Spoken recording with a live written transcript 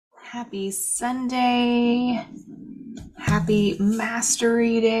Happy Sunday. Happy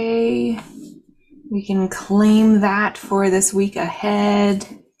Mastery Day. We can claim that for this week ahead.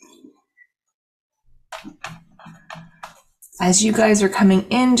 As you guys are coming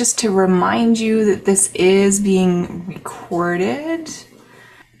in, just to remind you that this is being recorded.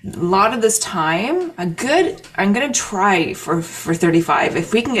 A lot of this time, I'm gonna try for 35.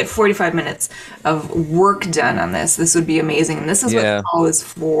 If we can get 45 minutes of work done on this would be amazing. And this is what the Yeah. call is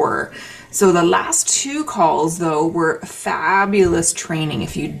for. So the last two calls, though, were fabulous training.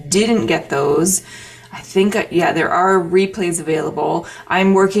 If you didn't get those, I think, yeah, there are replays available.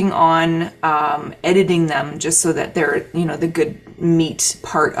 I'm working on editing them just so that they're, the good meat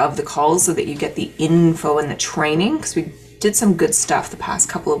part of the calls so that you get the info and the training, because we did some good stuff the past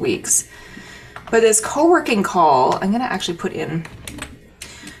couple of weeks. But this co-working call, I'm going to actually put in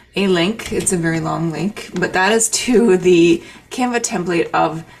a link. It's a very long link, but that is to the Canva template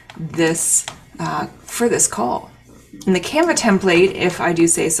of this for this call. And the Canva template, if I do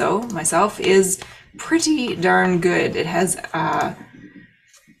say so myself, is pretty darn good. It has a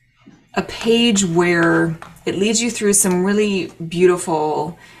page where it leads you through some really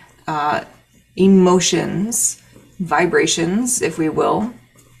beautiful emotions, vibrations, if we will,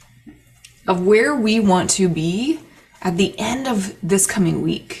 of where we want to be at the end of this coming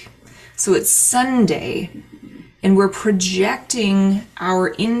week. So it's Sunday, and we're projecting our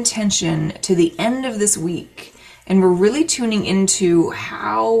intention to the end of this week. And we're really tuning into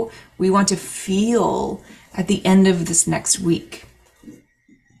how we want to feel at the end of this next week.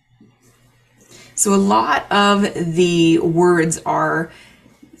 So a lot of the words are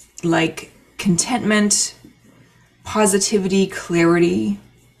like contentment, positivity, clarity,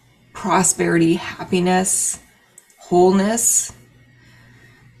 prosperity, happiness, wholeness.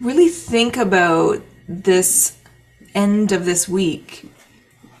 Really think about this end of this week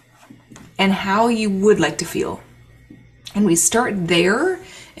and how you would like to feel. And we start there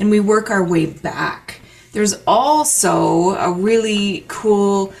and we work our way back. There's also a really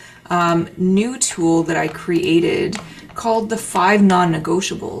cool new tool that I created called the 5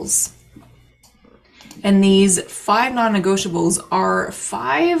 non-negotiables. And these 5 non-negotiables are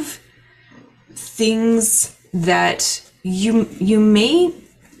 5 things that you may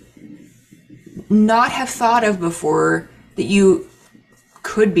not have thought of before that you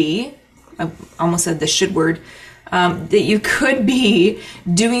could be, I almost said the should word, that you could be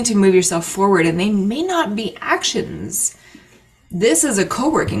doing to move yourself forward, and they may not be actions. This is a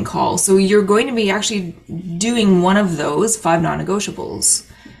co-working call, so you're going to be actually doing one of those 5 non-negotiables,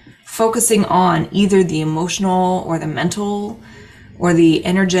 focusing on either the emotional or the mental or the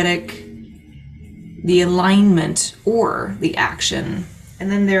energetic, the alignment or the action. And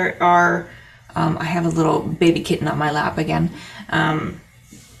then there are, I have a little baby kitten on my lap again.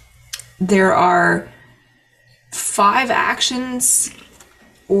 There are 5 actions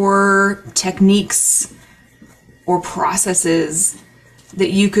or techniques or processes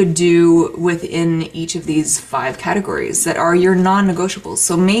that you could do within each of these 5 categories that are your non-negotiables.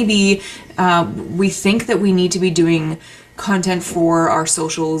 So maybe we think that we need to be doing content for our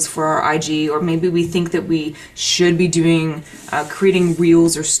socials, for our IG, or maybe we think that we should be doing creating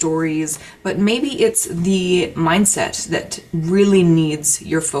reels or stories, but maybe it's the mindset that really needs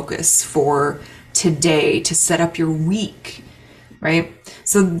your focus for today to set up your week, right?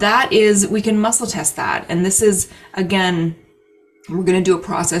 So that is, we can muscle test that. And this is, again, we're going to do a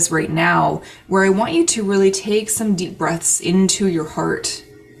process right now where I want you to really take some deep breaths into your heart.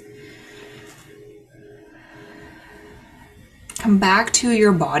 Come back to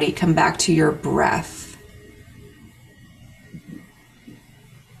your body, come back to your breath.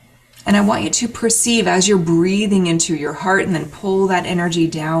 And I want you to perceive as you're breathing into your heart and then pull that energy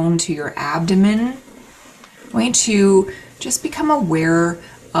down to your abdomen. I want you to just become aware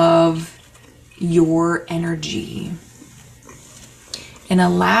of your energy and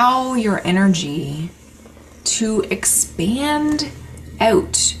allow your energy to expand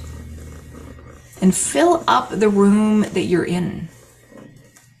out and fill up the room that you're in.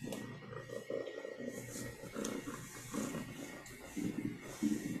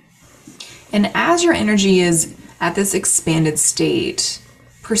 And as your energy is at this expanded state,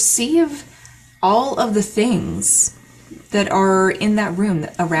 perceive all of the things that are in that room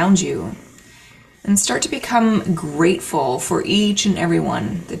around you. And start to become grateful for each and every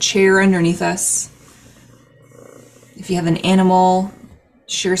one. The chair underneath us. If you have an animal,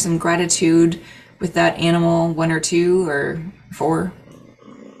 share some gratitude with that animal, 1 or 2 or 4.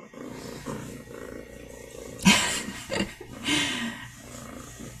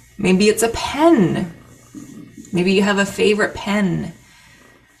 Maybe it's a pen. Maybe you have a favorite pen.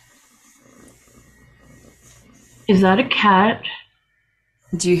 Is that a cat?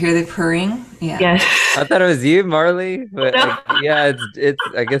 Do you hear the purring? Yeah. Yes. I thought it was you, Marley, but No, yeah, it's.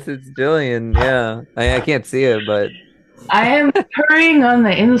 I guess it's Jillian. Yeah, I can't see it, but I am purring on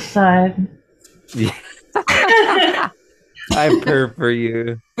the inside. yeah, I purr for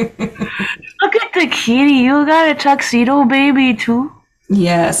you. Look at the kitty. You got a tuxedo baby too?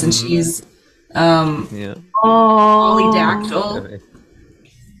 Yes, and Hmm. she's um Yeah. Oh. polydactyl.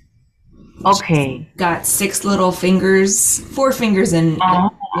 Okay. Got six little fingers, four fingers and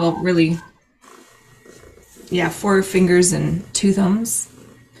Oh. well, really, yeah, four fingers and two thumbs.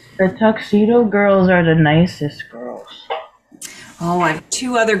 The tuxedo girls are the nicest girls. Oh, I have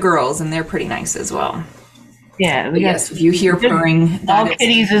two other girls, and they're pretty nice as well. Yeah, we But got yes, if you hear purring, all that is,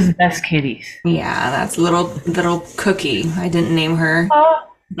 kitties is best kitties. yeah, that's little Cookie. I didn't name her. Oh,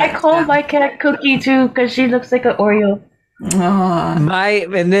 I But, call my cat Cookie too because she looks like an Oreo. aw.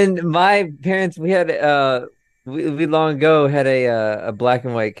 My parents, we had we long ago had a black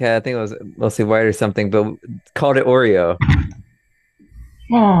and white cat. I think it was mostly white or something, but called it Oreo.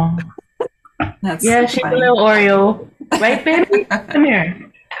 Oh, That's yeah, she's a funny. little Oreo, right, baby? Come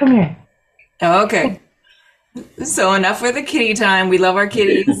here, come here. Okay, so enough with the kitty time. We love our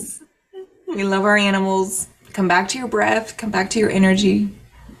kitties. We love our animals. Come back to your breath. Come back to your energy.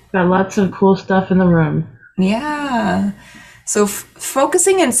 Got lots of cool stuff in the room. Yeah. So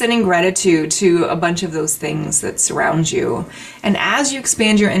focusing and sending gratitude to a bunch of those things that surround you. And as you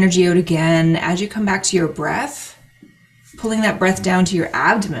expand your energy out again, as you come back to your breath, pulling that breath down to your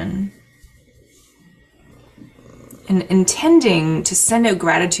abdomen, and intending to send out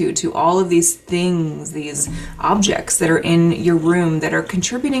gratitude to all of these things, these objects that are in your room that are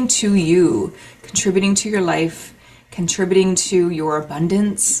contributing to you, contributing to your life, contributing to your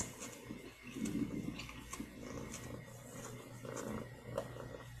abundance.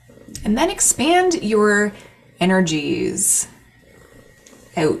 And then expand your energies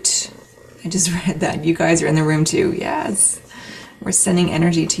out. I just read that. You guys are in the room too. Yes. We're sending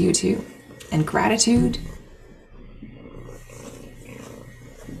energy to you too. And gratitude.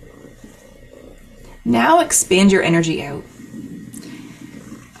 Now expand your energy out.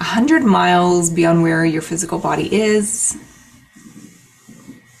 100 miles beyond where your physical body is.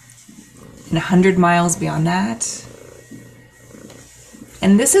 And 100 miles beyond that.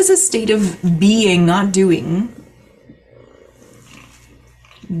 And this is a state of being, not doing.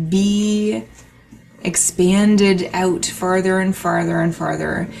 Be expanded out farther and farther and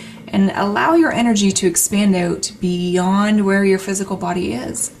farther. And allow your energy to expand out beyond where your physical body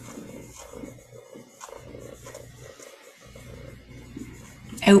is.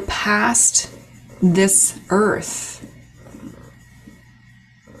 Out past this earth.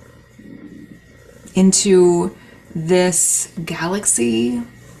 Into this galaxy,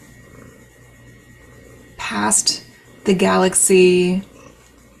 past the galaxy,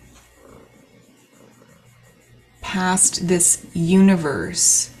 past this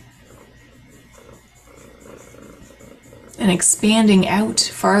universe, and expanding out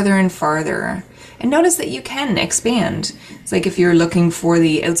farther and farther. And notice that you can expand. It's like if you're looking for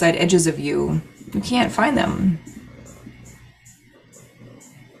the outside edges of you, you can't find them.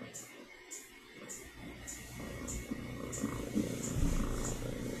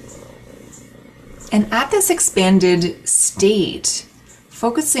 And at this expanded state,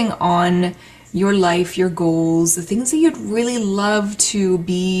 focusing on your life, your goals, the things that you'd really love to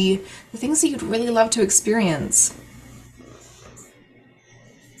be, the things that you'd really love to experience.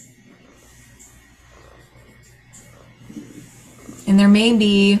 And there may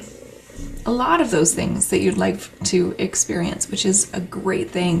be a lot of those things that you'd like to experience, which is a great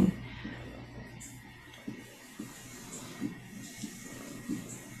thing.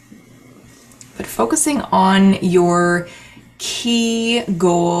 But focusing on your key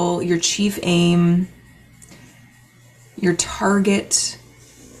goal, your chief aim, your target.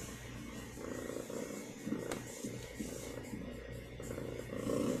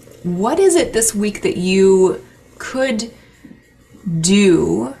 What is it this week that you could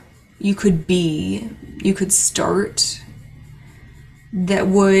do, you could be, you could start that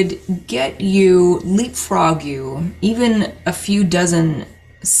would get you, leapfrog you, even a few dozen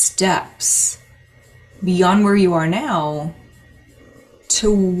steps beyond where you are now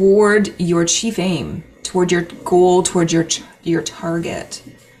toward your chief aim, toward your goal, toward your target?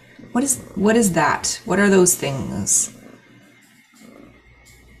 What is that? What are those things?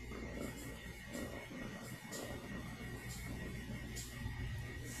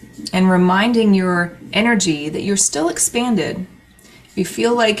 And reminding your energy that you're still expanded. If you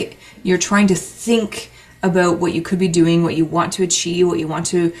feel like you're trying to think about what you could be doing, what you want to achieve, what you want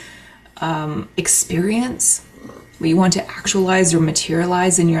to experience, what you want to actualize or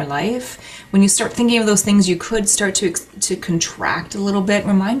materialize in your life, when you start thinking of those things, you could start to contract a little bit.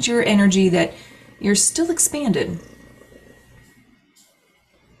 Remind your energy that you're still expanded.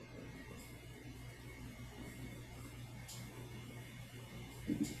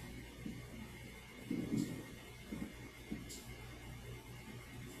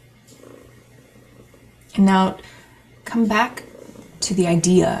 And now come back to the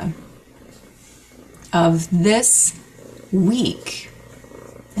idea of this week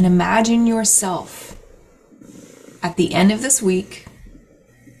and imagine yourself at the end of this week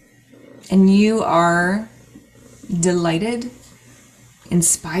and you are delighted,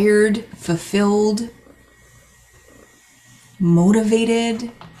 inspired, fulfilled,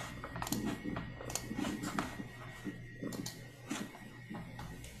 motivated.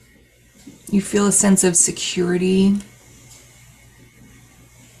 You feel a sense of security,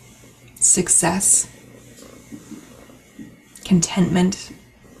 success, contentment.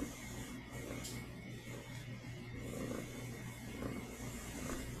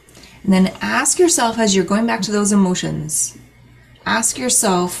 And then ask yourself, as you're going back to those emotions, ask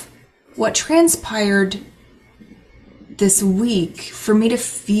yourself, what transpired this week for me to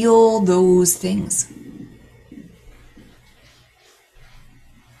feel those things?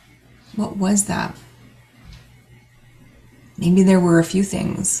 What was that? Maybe there were a few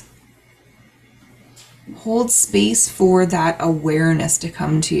things. Hold space for that awareness to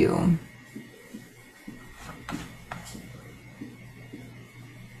come to you.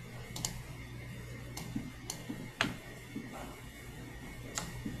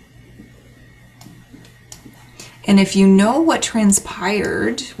 And if you know what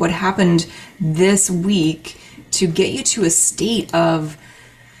transpired, what happened this week to get you to a state of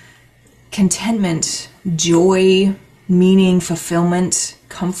contentment, joy, meaning, fulfillment,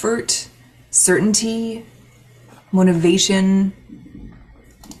 comfort, certainty, motivation,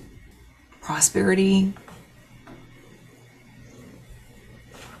 prosperity,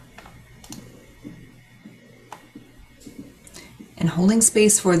 and holding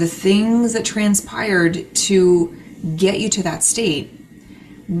space for the things that transpired to get you to that state,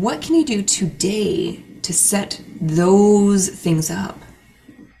 what can you do today to set those things up?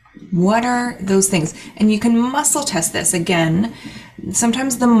 What are those things? And you can muscle test this. Again,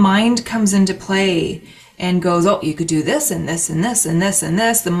 sometimes the mind comes into play and goes, oh, you could do this and this and this and this and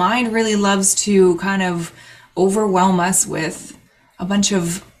this. The mind really loves to kind of overwhelm us with a bunch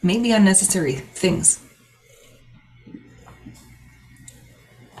of maybe unnecessary things.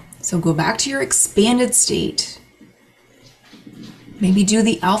 So go back to your expanded state. Maybe do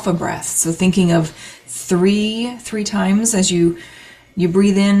the alpha breath. So thinking of three times as you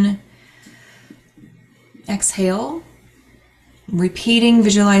breathe in, exhale, repeating,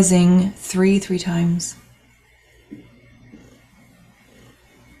 visualizing three times.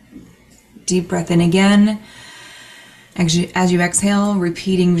 Deep breath in again. As you exhale,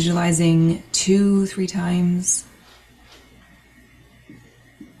 repeating, visualizing 2-3 times.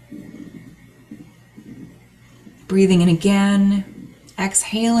 Breathing in again,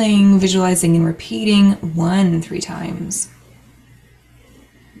 exhaling, visualizing and repeating 1-3 times.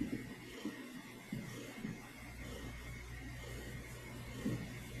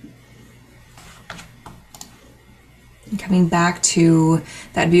 And coming back to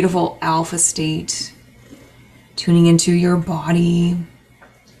that beautiful alpha state, tuning into your body.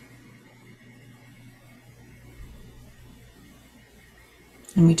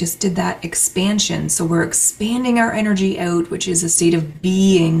 And we just did that expansion. So we're expanding our energy out, which is a state of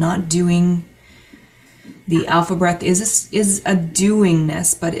being, not doing. The alpha breath is a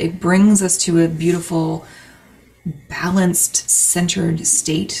doingness, but it brings us to a beautiful, balanced, centered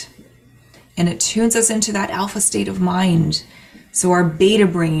state. And it tunes us into that alpha state of mind. So our beta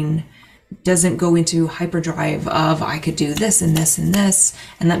brain doesn't go into hyperdrive of I could do this and this and this,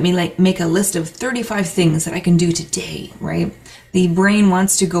 and let me make a list of 35 things that I can do today, right? The brain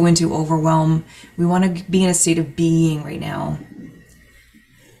wants to go into overwhelm. We want to be in a state of being right now.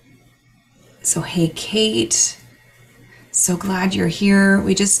 So hey, Kate, so glad you're here.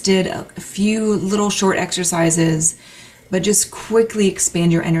 We just did a few little short exercises, but just quickly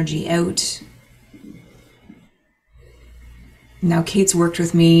expand your energy out. Now Kate's worked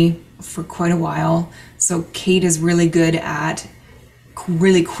with me for quite a while, so Kate is really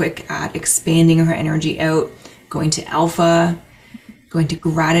quick at expanding her energy out, going to alpha, going to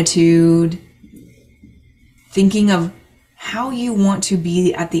gratitude, thinking of how you want to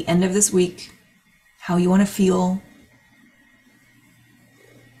be at the end of this week, how you want to feel,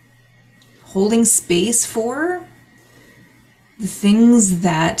 holding space for the things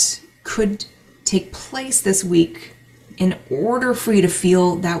that could take place this week in order for you to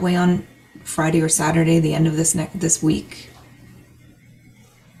feel that way on Friday or Saturday, the end of this week.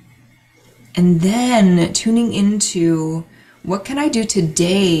 And then tuning into what can I do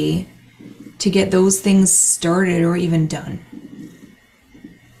today to get those things started or even done.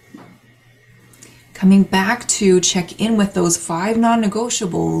 Coming back to check in with those 5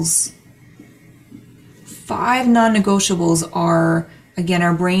 non-negotiables. 5 non-negotiables are, again,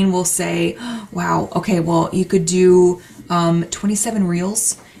 our brain will say, wow, okay, well, you could do 27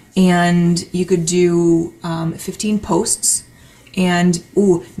 reels, and you could do 15 posts, and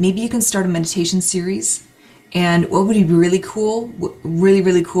maybe you can start a meditation series. And what would be really cool,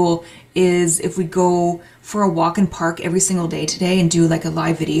 really cool, is if we go for a walk in park every single day today and do like a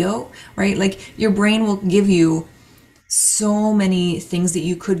live video, right? Like your brain will give you so many things that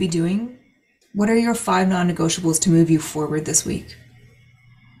you could be doing. What are your 5 non-negotiables to move you forward this week?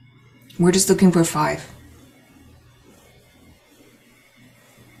 We're just looking for 5.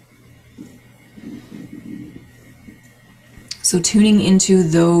 So tuning into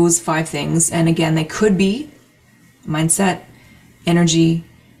those 5 things, and again, they could be mindset, energy,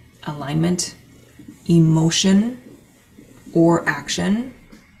 alignment, emotion, or action.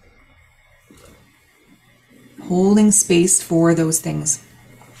 Holding space for those things.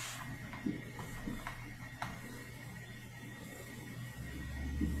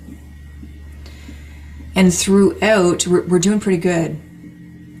 And throughout, we're doing pretty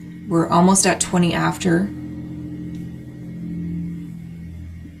good. We're almost at 20 after.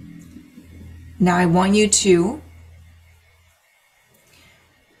 Now I want you to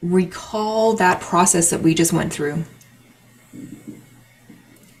recall that process that we just went through.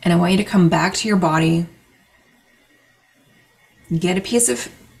 And I want you to come back to your body, get a piece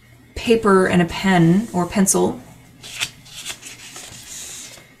of paper and a pen or pencil,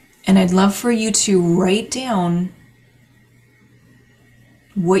 and I'd love for you to write down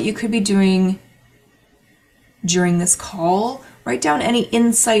what you could be doing during this call. Write down any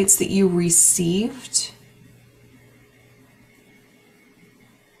insights that you received.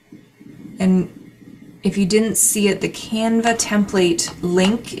 And if you didn't see it, the Canva template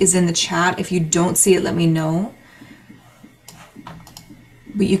link is in the chat. If you don't see it, let me know.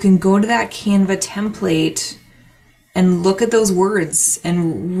 But you can go to that Canva template and look at those words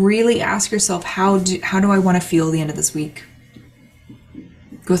and really ask yourself, how do I want to feel at the end of this week?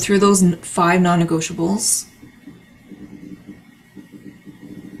 Go through those 5 non-negotiables.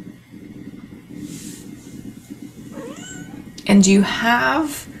 And you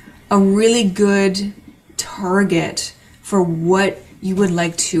have a really good target for what you would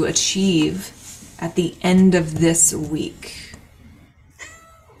like to achieve at the end of this week.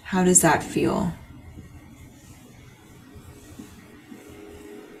 How does that feel?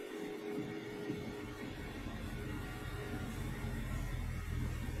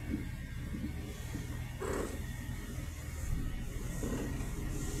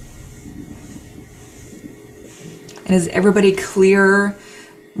 And is everybody clear?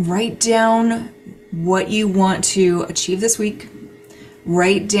 Write down what you want to achieve this week.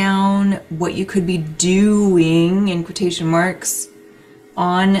 Write down what you could be doing, in quotation marks,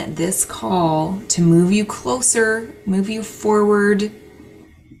 on this call to move you closer, move you forward,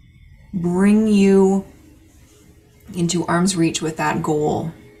 bring you into arm's reach with that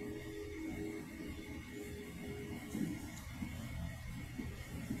goal.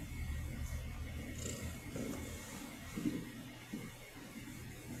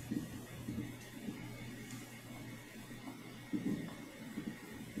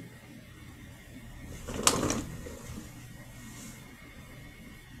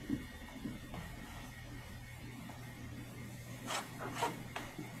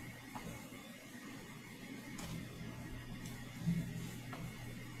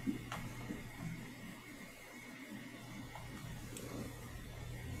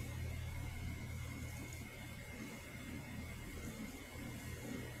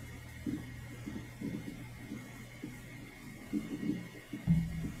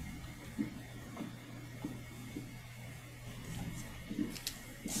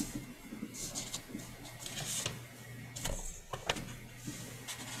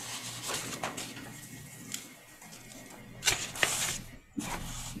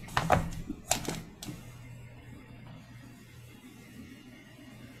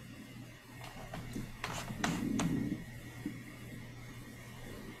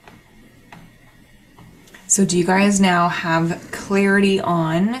 So do you guys now have clarity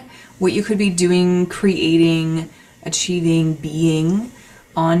on what you could be doing, creating, achieving, being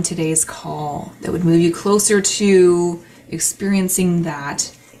on today's call that would move you closer to experiencing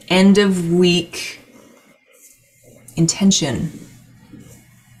that end of week intention?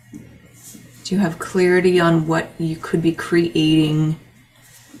 Do you have clarity on what you could be creating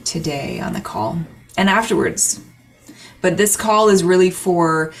today on the call and afterwards? But this call is really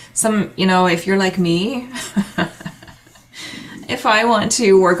for some, if you're like me, if I want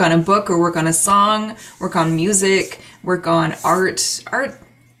to work on a book or work on a song, work on music, work on art,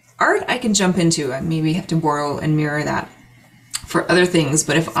 I can jump into. I maybe have to borrow and mirror that for other things.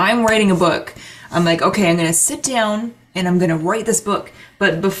 But if I'm writing a book, I'm like, okay, I'm going to sit down and I'm going to write this book.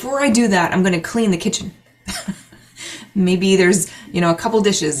 But before I do that, I'm going to clean the kitchen. Maybe there's, a couple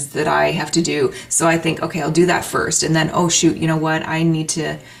dishes that I have to do. So I think, okay, I'll do that first. And then, oh shoot, you know what? I need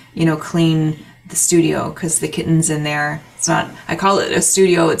to, clean the studio because the kitten's in there. It's not, I call it a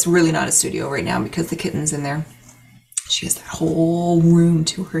studio. It's really not a studio right now because the kitten's in there. She has that whole room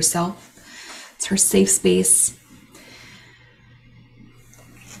to herself. It's her safe space.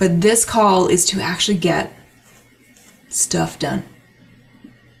 But this call is to actually get stuff done.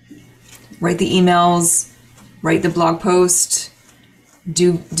 Write the emails, write the blog post,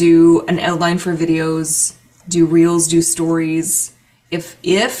 do an outline for videos, do reels, do stories. If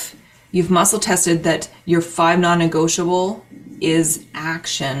you've muscle tested that your 5 non-negotiable is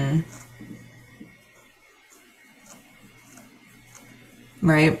action,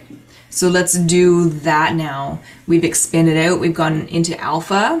 right? So let's do that now. We've expanded out. We've gone into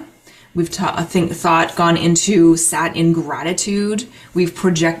alpha. We've gone into sat in gratitude. We've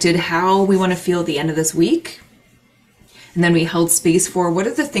projected how we want to feel at the end of this week. And then we held space for what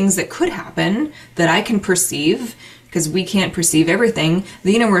are the things that could happen that I can perceive, because we can't perceive everything.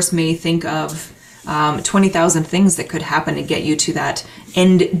 The universe may think of 20,000 things that could happen to get you to that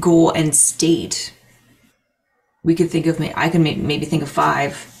end goal and state. We could think of, I can maybe think of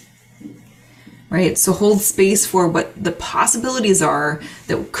 5. Right? So hold space for what the possibilities are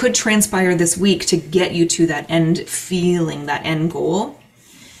that could transpire this week to get you to that end feeling, that end goal.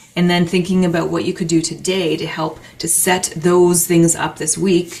 And then thinking about what you could do today to help to set those things up this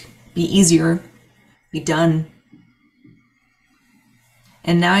week, be easier, be done.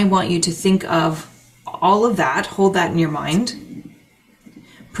 And now I want you to think of all of that, hold that in your mind,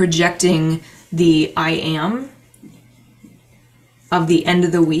 projecting the I am of the end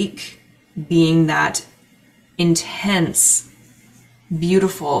of the week being that intense,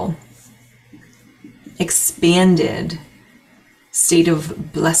 beautiful, expanded state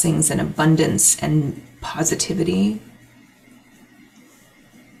of blessings and abundance and positivity.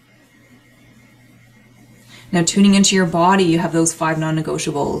 Now, tuning into your body, you have those 5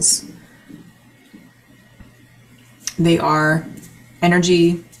 non-negotiables. They are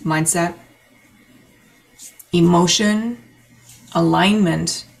energy, mindset, emotion,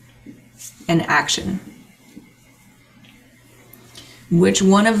 alignment, and action. Which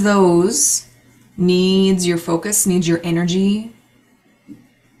one of those needs your focus, needs your energy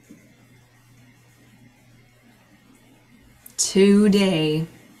today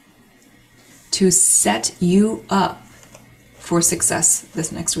to set you up for success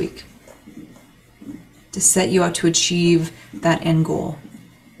this next week? To set you up to achieve that end goal.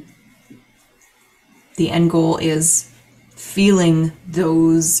 The end goal is feeling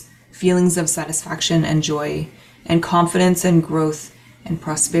those feelings of satisfaction and joy and confidence and growth and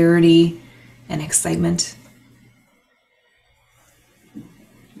prosperity and excitement.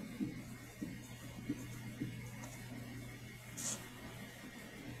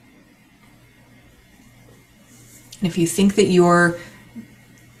 And if you think that you're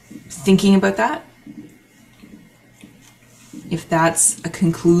thinking about that, if that's a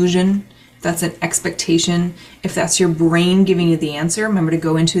conclusion, if that's an expectation, if that's your brain giving you the answer, remember to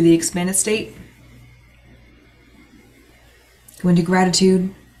go into the expanded state. Go into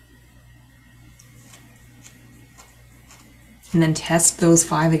gratitude. And then test those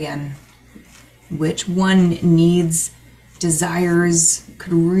 5 again. Which one needs, desires,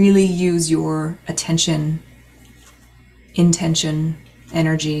 could really use your attention, intention,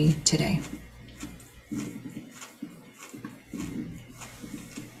 energy today?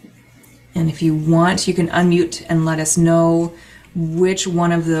 And if you want, you can unmute and let us know which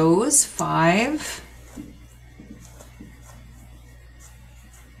one of those 5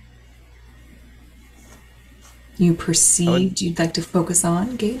 you perceived you'd like to focus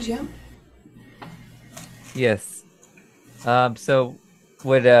on. Gage, yeah? Yes. So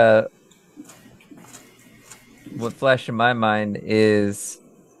what flashed in my mind is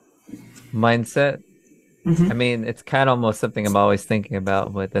mindset. I mean, it's kind of almost something I'm always thinking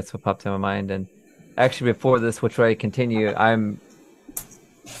about, but that's what popped in my mind. And actually, before this, which I continue, I'm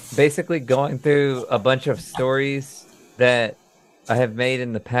basically going through a bunch of stories that I have made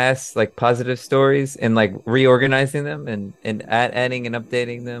in the past, like positive stories, and like reorganizing them and adding and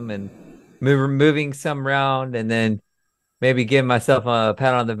updating them and moving some around, and then maybe give myself a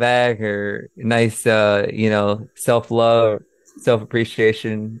pat on the back or nice, self-love,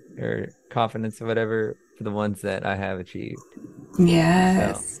 self-appreciation or confidence or whatever for the ones that I have achieved. So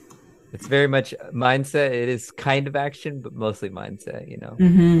Yes. it's very much mindset. It is kind of action, but mostly mindset.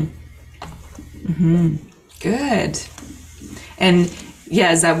 Good. And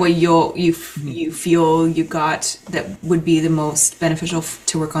yeah, is that what you feel you got that would be the most beneficial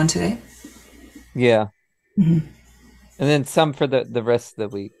to work on today? Yeah. And then some for the rest of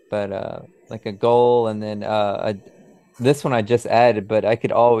the week, but like a goal and then this one I just added, but I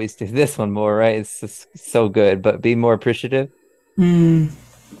could always do this one more, right? It's just so good, but be more appreciative.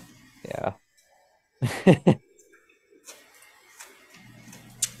 Yeah.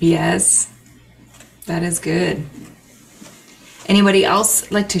 Yes, that is good. Anybody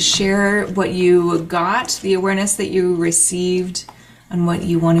else like to share what you got, the awareness that you received, and what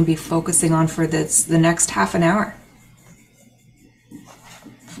you want to be focusing on for the next half an hour?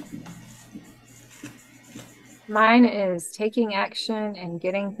 Mine is taking action and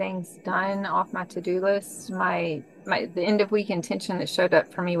getting things done off my to-do list. The end of week intention that showed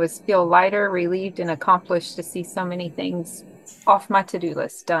up for me was feel lighter, relieved, and accomplished to see so many things off my to-do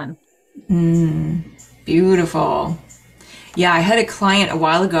list done. Beautiful. Yeah, I had a client a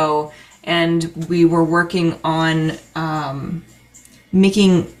while ago, and we were working on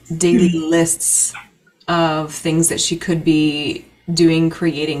making daily lists of things that she could be doing,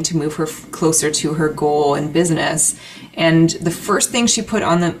 creating to move her closer to her goal in business. And the first thing she put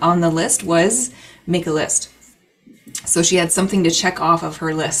on the list was make a list. So she had something to check off of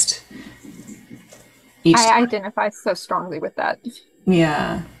her list each I time. identify so strongly with that.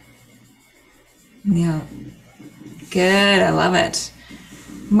 Yeah. Yeah. Good. I love it.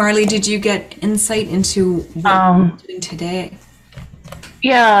 Marley, did you get insight into what you're doing today?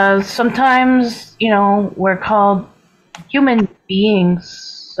 Yeah, sometimes, we're called human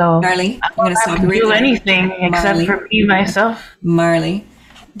beings, so Marley, I'm going to I stop don't you right do there. anything except Marley, for be myself. Marley,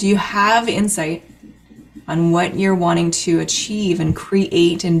 do you have insight on what you're wanting to achieve and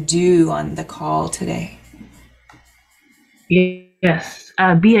create and do on the call today? Yes,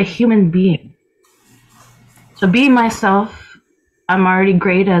 be a human being. So be myself. I'm already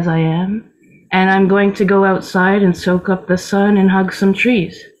great as I am, and I'm going to go outside and soak up the sun and hug some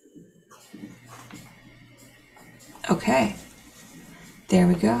trees. Okay. There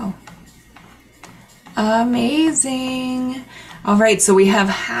we go. Amazing. All right, so we have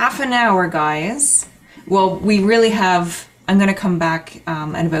half an hour, guys. Well, we really have, I'm going to come back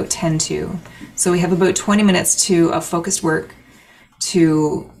at about 10 to. So we have about 20 minutes of focused work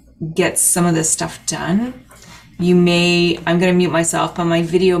to get some of this stuff done. I'm going to mute myself, but my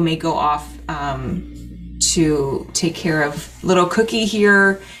video may go off to take care of little Cookie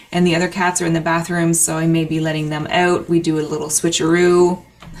here, and the other cats are in the bathroom, so I may be letting them out. We do a little switcheroo,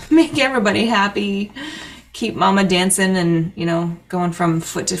 make everybody happy, keep mama dancing and, going from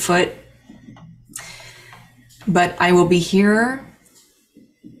foot to foot. But I will be here.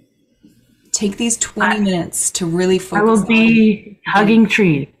 Take these 20 minutes to really focus I will be hugging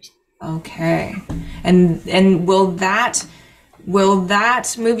trees. Okay. And will that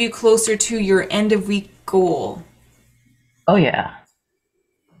move you closer to your end of week goal? Oh yeah.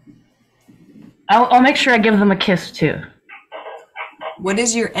 I'll make sure I give them a kiss too. What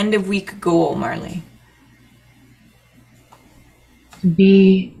is your end of week goal, Marley? To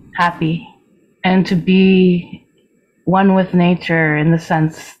be happy and to be one with nature in the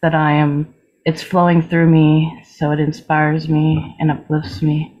sense that it's flowing through me, so it inspires me and uplifts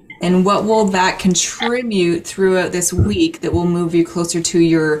me. And what will that contribute throughout this week that will move you closer to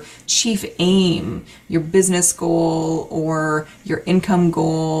your chief aim, your business goal or your income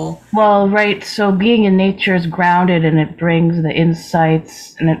goal? Well, right, so being in nature is grounded and it brings the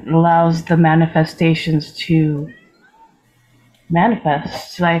insights and it allows the manifestations to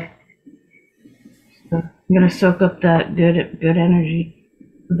manifest. So I'm going to soak up that good energy.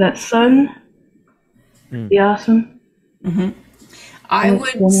 That sun be awesome. I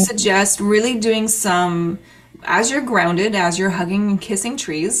would suggest really doing some, as you're grounded, as you're hugging and kissing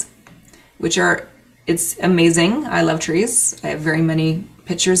trees, it's amazing. I love trees. I have very many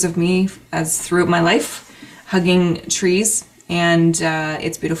pictures of me throughout my life hugging trees, and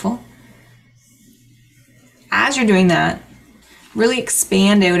it's beautiful. As you're doing that, really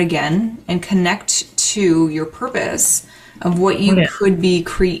expand out again and connect to your purpose of what you could be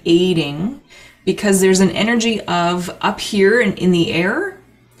creating, because there's an energy of up here and in the air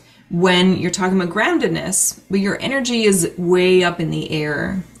when you're talking about groundedness, but your energy is way up in the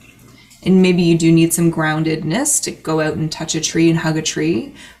air. And maybe you do need some groundedness to go out and touch a tree and hug a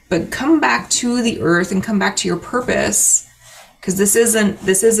tree, but come back to the earth and come back to your purpose, because this is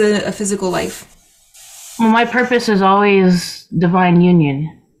a physical life. Well, my purpose is always divine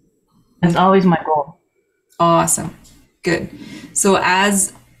union. That's always my goal. Awesome. Good. So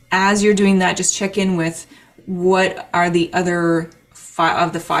as you're doing that, just check in with what are the other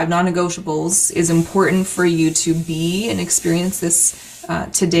of the five non-negotiables is important for you to be and experience this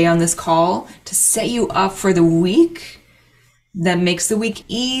today on this call to set you up for the week that makes the week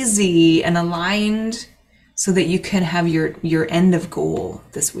easy and aligned so that you can have your end of goal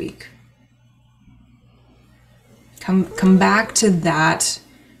this week. Come back to that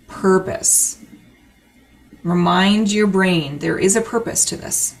purpose. Remind your brain there is a purpose to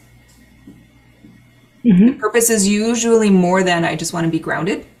this. The purpose is usually more than I just want to be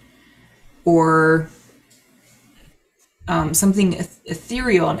grounded or something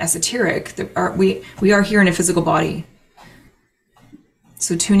ethereal and esoteric. We are here in a physical body.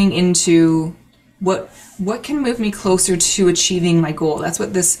 So tuning into what can move me closer to achieving my goal. That's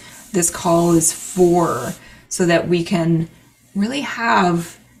what this call is for, so that we can really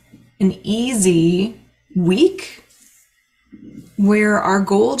have an easy week where our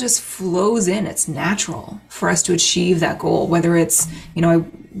goal just flows in. It's natural for us to achieve that goal, whether it's,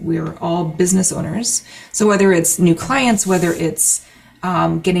 we're all business owners. So whether it's new clients, whether it's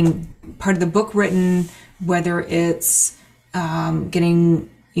getting part of the book written, whether it's getting,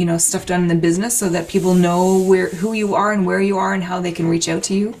 stuff done in the business so that people know who you are and where you are and how they can reach out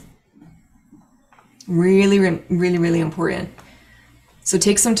to you. Really, really, really important. So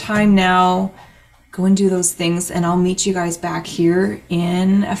take some time now, go and do those things, and I'll meet you guys back here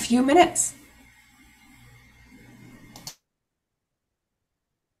in a few minutes.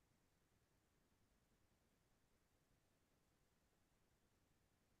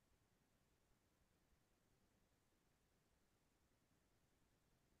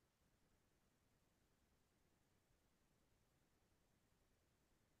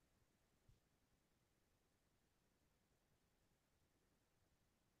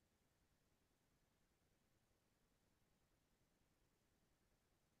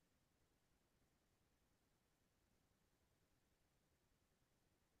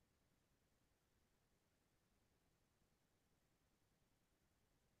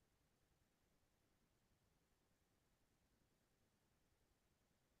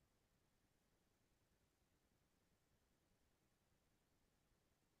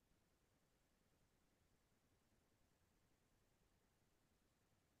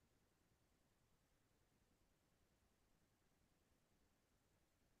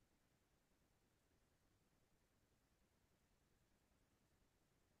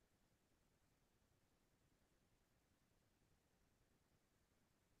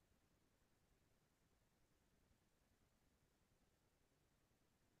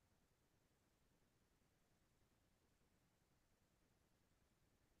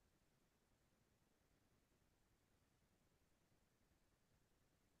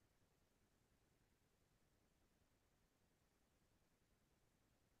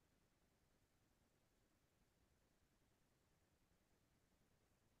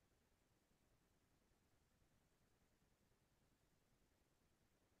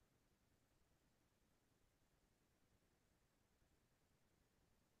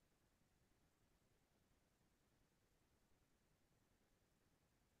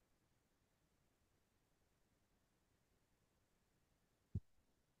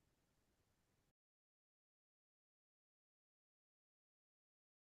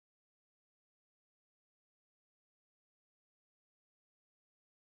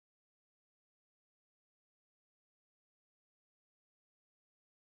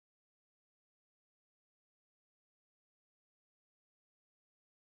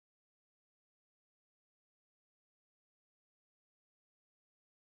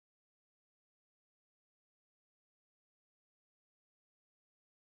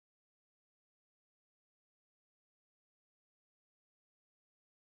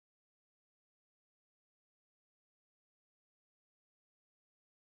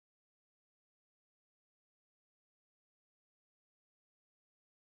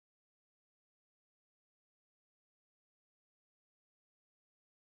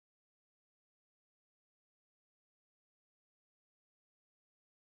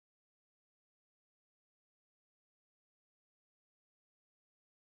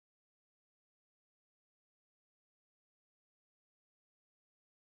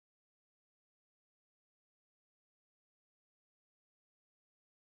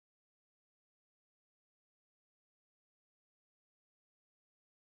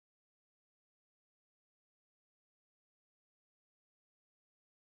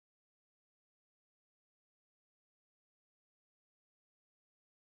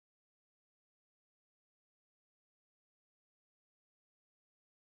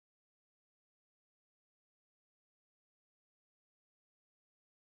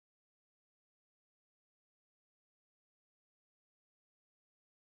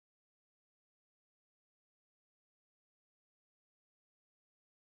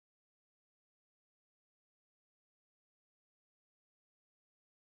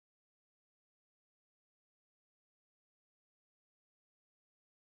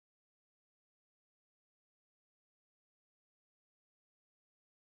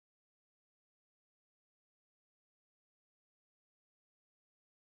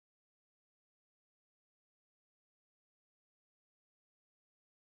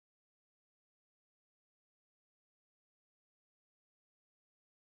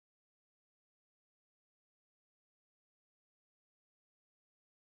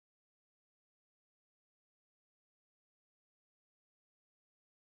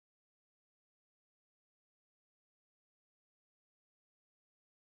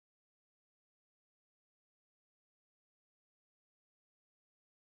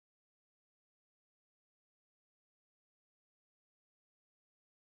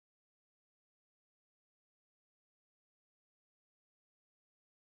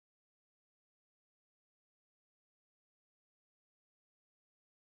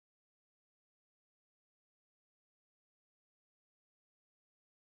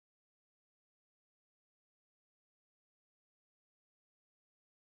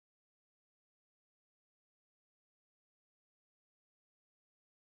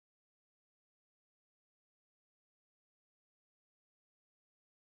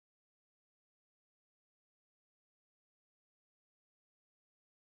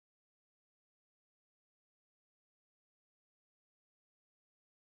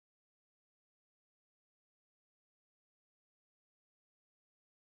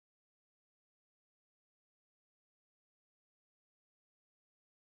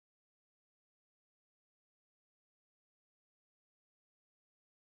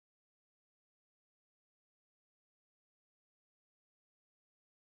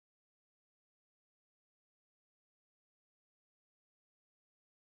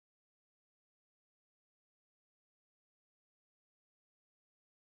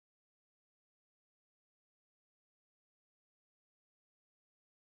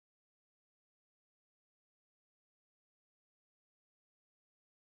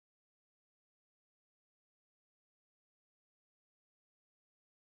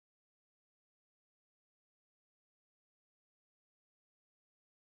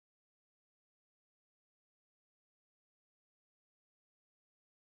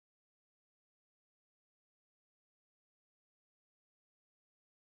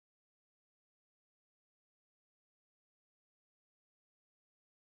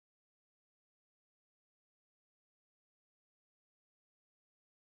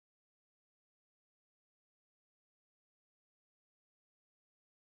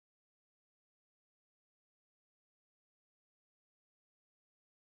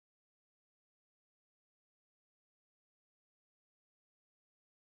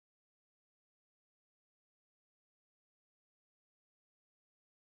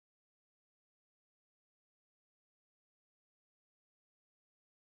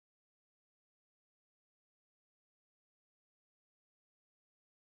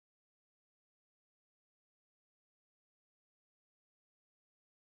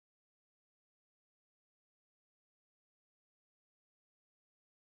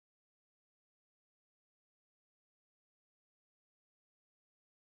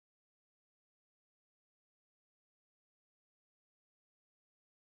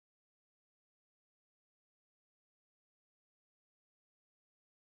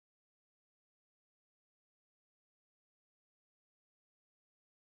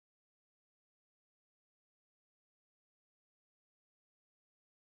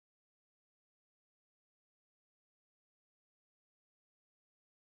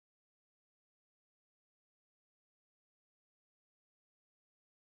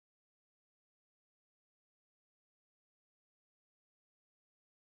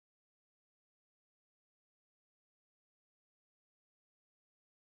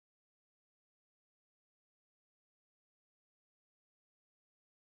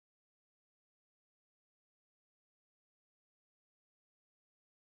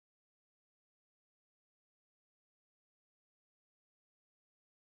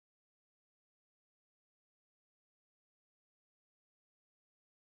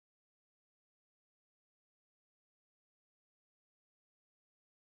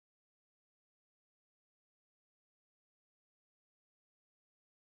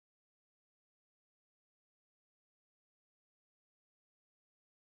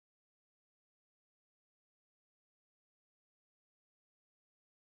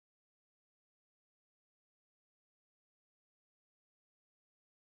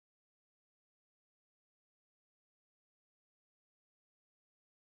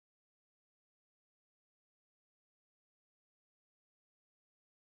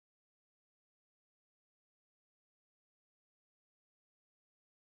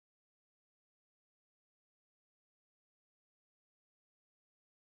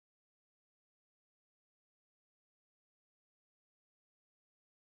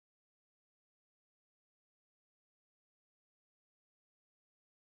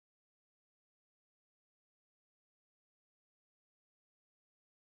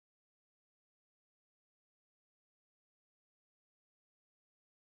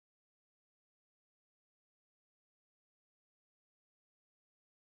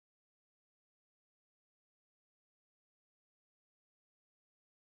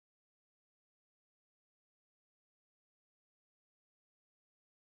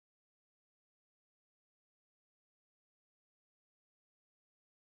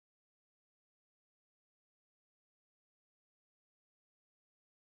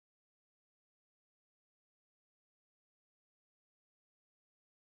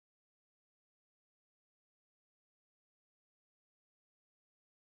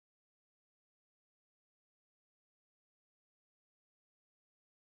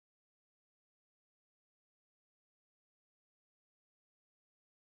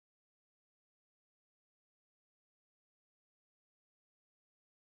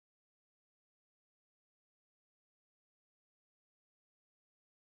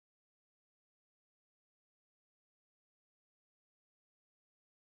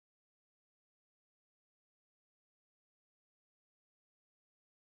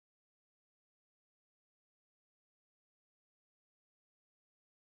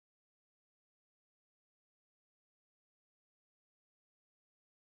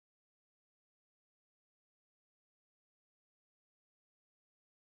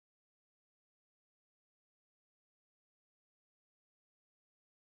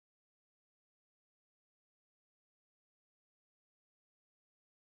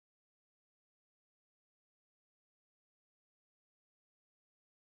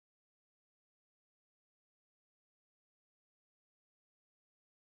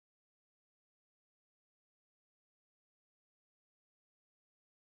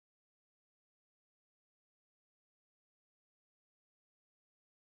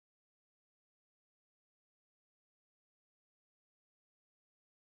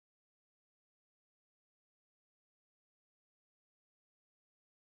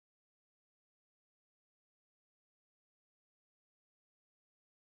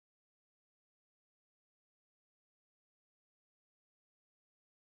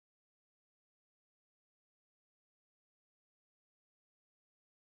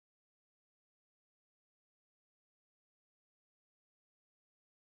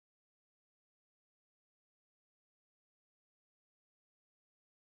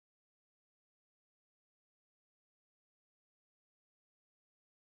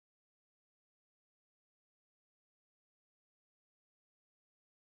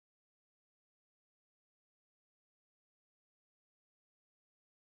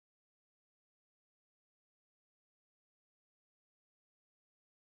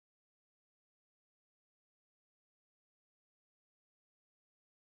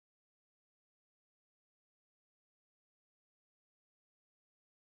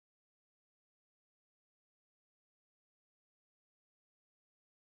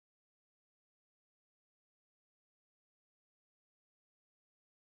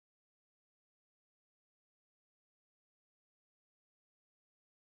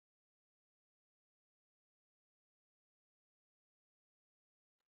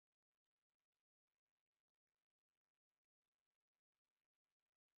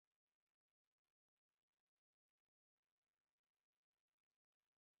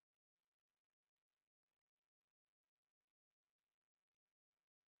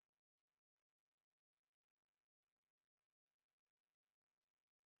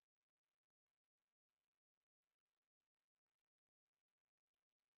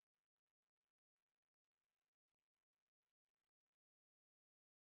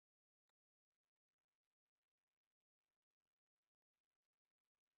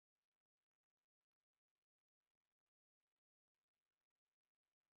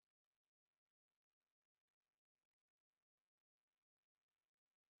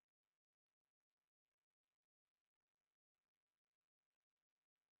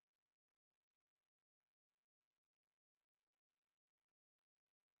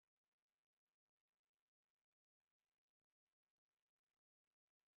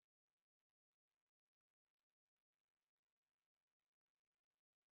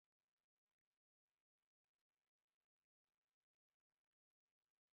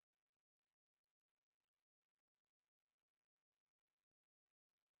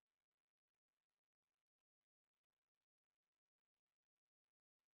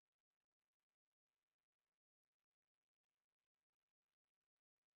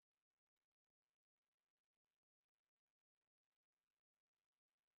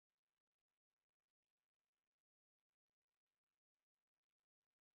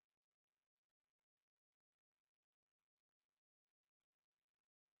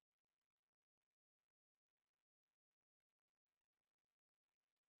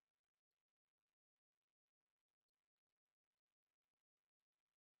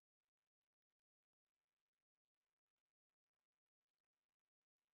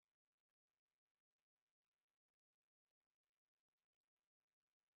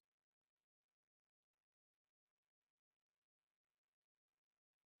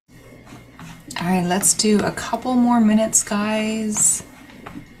 All right, let's do a couple more minutes, guys.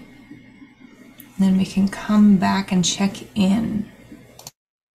 Then we can come back and check in.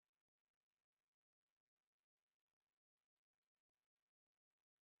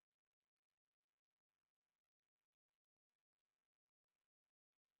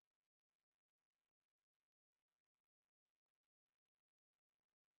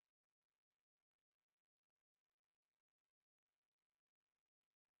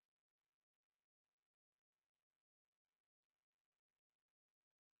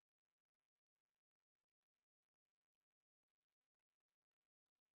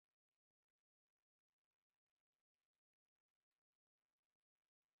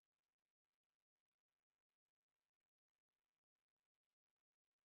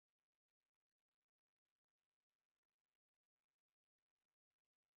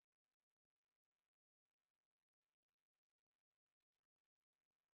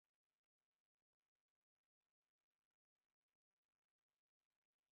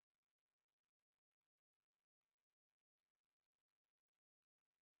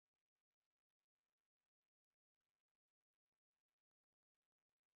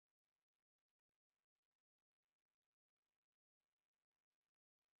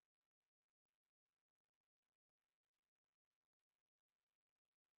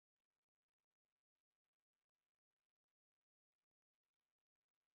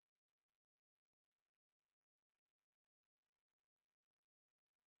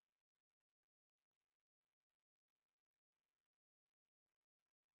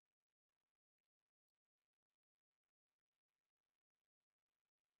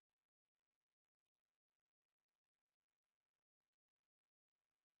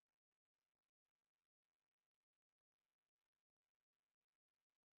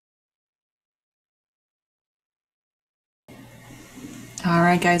 All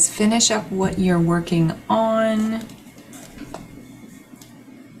right, guys, finish up what you're working on.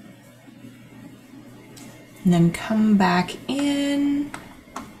 And then come back in.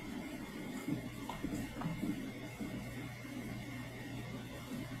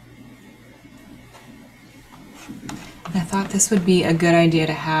 I thought this would be a good idea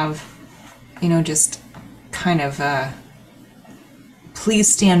to have, you know, just kind of a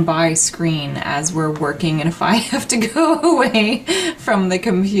please stand by screen as we're working, and if I have to go away from the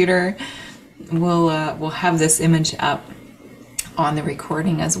computer, we'll have this image up on the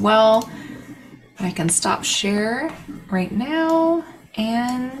recording as well. I can stop share right now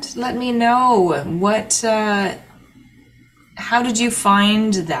and let me know what how did you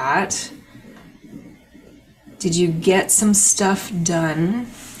find that? Did you get some stuff done?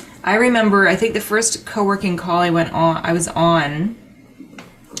 I remember, I think the first co-working call I was on,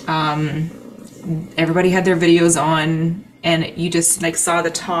 everybody had their videos on, and you just like saw the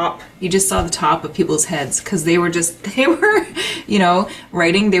top, of people's heads, because they were, you know,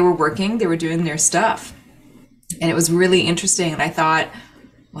 writing, they were working, they were doing their stuff. And it was really interesting. And I thought,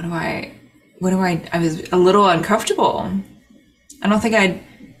 I was a little uncomfortable. I don't think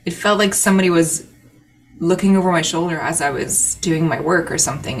it felt like somebody was looking over my shoulder as I was doing my work or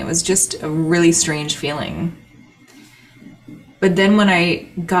something. It was just a really strange feeling. But then when I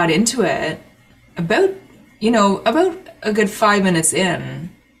got into it, about a good 5 minutes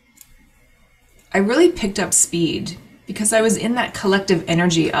in, I really picked up speed, because I was in that collective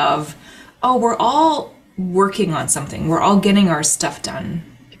energy of, oh, we're all working on something. We're all getting our stuff done.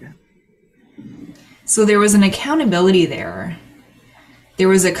 So there was an accountability there. There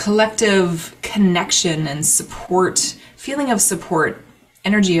was a collective connection and support, feeling of support,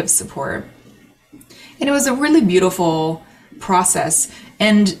 energy of support. And it was a really beautiful process.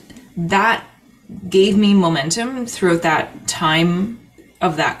 And that gave me momentum throughout that time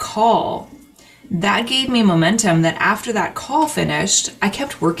of that call. That gave me momentum that after that call finished, I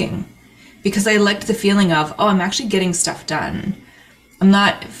kept working, because I liked the feeling of, oh, I'm actually getting stuff done. I'm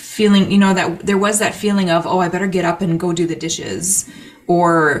not feeling, you know, that there was that feeling of, oh, I better get up and go do the dishes,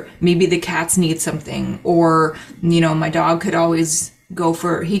 or maybe the cats need something, or, you know, my dog could always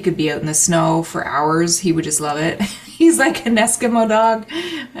he could be out in the snow for hours. He would just love it. He's like an Eskimo dog.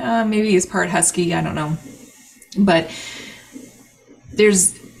 Maybe he's part husky, I don't know. But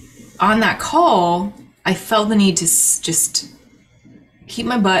on that call, I felt the need to just keep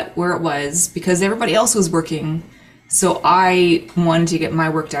my butt where it was, because everybody else was working. So I wanted to get my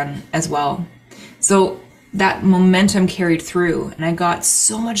work done as well. So that momentum carried through, and I got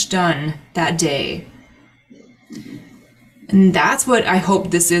so much done that day. And that's what I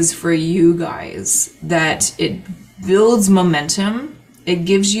hope this is for you guys, that it builds momentum. It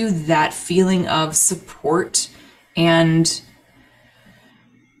gives you that feeling of support and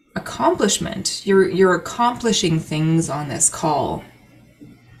accomplishment. You're accomplishing things on this call.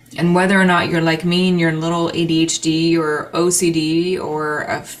 And whether or not you're like me and you're a little ADHD or OCD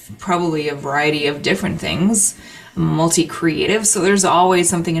or probably a variety of different things, multi-creative, so there's always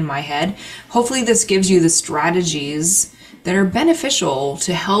something in my head. Hopefully this gives you the strategies that are beneficial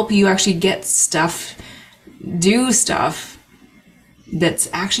to help you actually get stuff, do stuff that's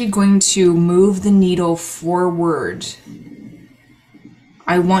actually going to move the needle forward.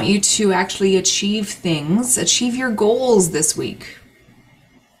 I want you to actually achieve things, achieve your goals this week.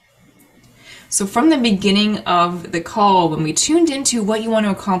 So from the beginning of the call, when we tuned into what you want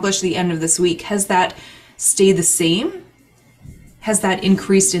to accomplish at the end of this week, has that stayed the same? Has that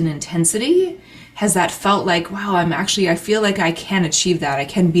increased in intensity? Has that felt like, wow, I feel like I can achieve that. I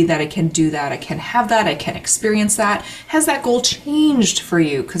can be that. I can do that. I can have that. I can experience that. Has that goal changed for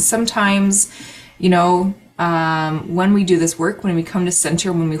you? Because sometimes, when we do this work, when we come to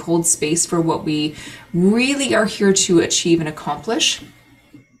center, when we hold space for what we really are here to achieve and accomplish,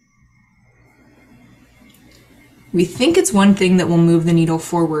 we think it's one thing that will move the needle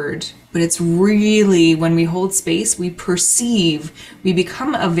forward, but it's really when we hold space, we perceive, we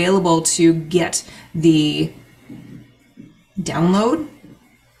become available to get the download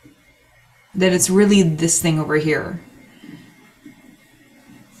that it's really this thing over here.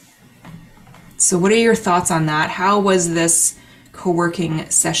 So what are your thoughts on that? How was this co-working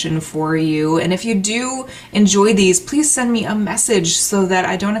session for you? And if you do enjoy these, please send me a message so that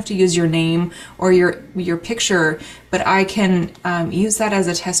I don't have to use your name or your picture, but I can use that as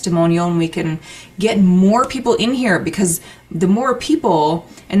a testimonial, and we can get more people in here, because the more people,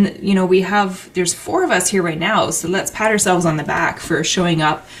 and there's 4 of us here right now, so let's pat ourselves on the back for showing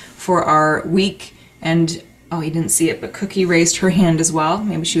up for our week. And oh, you didn't see it, but Cookie raised her hand as well.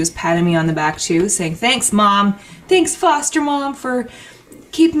 Maybe she was patting me on the back too, saying, thanks, Mom. Thanks, foster mom, for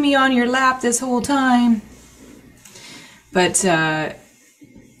keeping me on your lap this whole time. But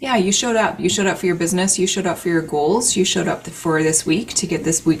yeah, you showed up. You showed up for your business. You showed up for your goals. You showed up for this week to get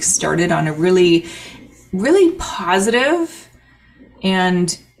this week started on a really, really positive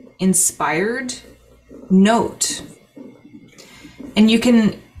and inspired note. And you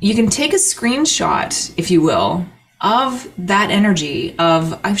can take a screenshot, if you will, of that energy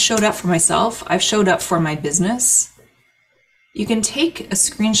of I've showed up for myself, I've showed up for my business. You can take a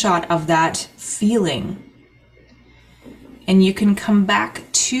screenshot of that feeling, and you can come back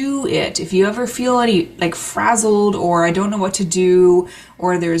to it. If you ever feel any like frazzled, or I don't know what to do,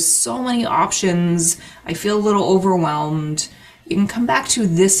 or there's so many options, I feel a little overwhelmed, you can come back to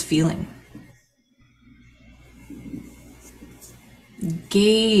this feeling.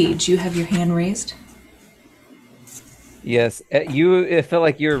 Gage, you have your hand raised. Yes, it felt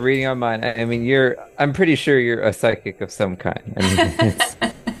like you were reading our mind. I mean, I'm pretty sure you're a psychic of some kind. I mean,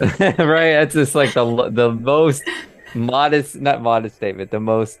 it's, right? That's just like the most modest, not modest statement, the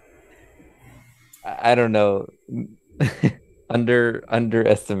most, I don't know,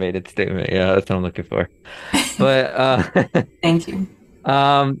 underestimated statement. Yeah, that's what I'm looking for. But Thank you.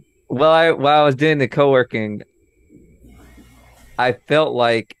 while I was doing the co-working, I felt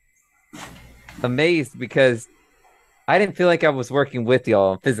like amazed because I didn't feel like I was working with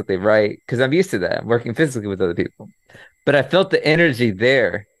y'all physically, right? Because I'm used to that. I'm working physically with other people. But I felt the energy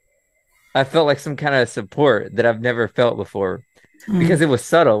there. I felt like some kind of support that I've never felt before, because it was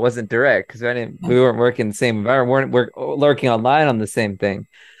subtle, it wasn't direct, because we weren't working in the same environment, we're working online on the same thing.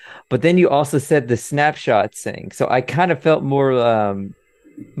 But then you also said the snapshots thing. So I kind of felt more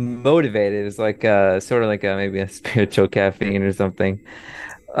motivated. It was like sort of like maybe a spiritual caffeine or something.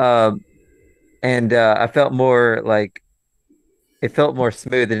 And I felt more like it felt more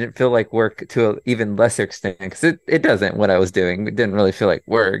smooth. It didn't feel like work to an even lesser extent, because it doesn't. What I was doing, it didn't really feel like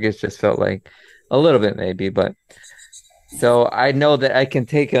work. It just felt like a little bit maybe. But so I know that I can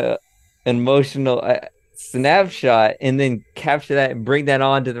take an emotional snapshot and then capture that and bring that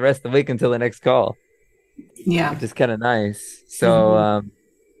on to the rest of the week until the next call. Yeah, which is kind of nice. So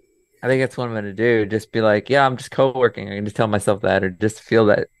I think that's what I'm gonna do. Just be like, yeah, I'm just co-working. I can just tell myself that, or just feel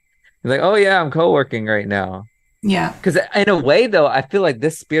that. Like, oh yeah, I'm co-working right now. Yeah. Because in a way, though, I feel like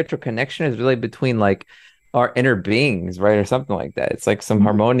this spiritual connection is really between like our inner beings, right, or something like that. It's like some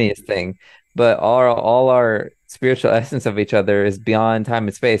harmonious thing, but all our spiritual essence of each other is beyond time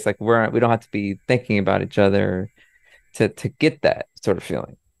and space. Like we don't have to be thinking about each other to get that sort of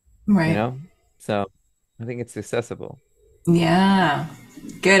feeling, Right. you know. So I think it's accessible. Yeah.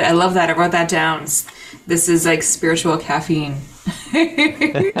 Good. I love that. I wrote that down. This is like spiritual caffeine.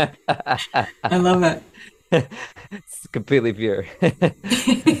 I love it. It's completely pure.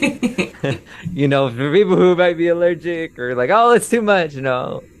 You know, for people who might be allergic or like, oh, it's too much,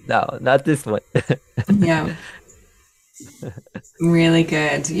 No, not this one. Yeah. Really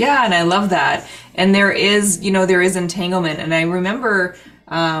good. Yeah, and I love that. And there is, there is entanglement. And I remember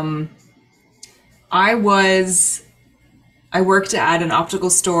I worked at an optical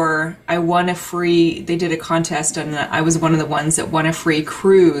store. They did a contest, and I was one of the ones that won a free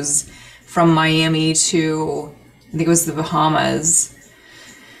cruise from Miami to, I think it was the Bahamas.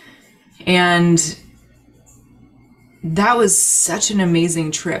 And that was such an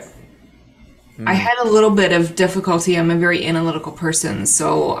amazing trip. I had a little bit of difficulty. I'm a very analytical person.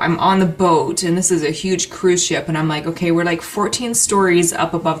 So I'm on the boat, and this is a huge cruise ship. And I'm like, okay, we're like 14 stories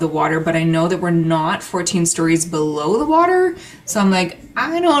up above the water, but I know that we're not 14 stories below the water. So I'm like,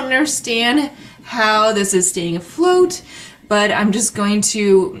 I don't understand how this is staying afloat, but I'm just going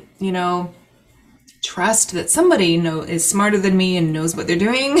to, trust that somebody is smarter than me and knows what they're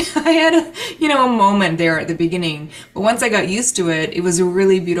doing. I had a moment there at the beginning, but once I got used to it, it was a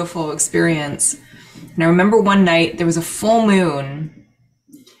really beautiful experience. And I remember one night there was a full moon,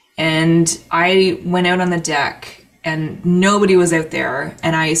 and I went out on the deck and nobody was out there,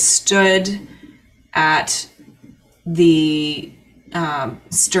 and I stood at the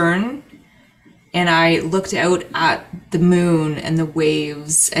stern, and I looked out at the moon and the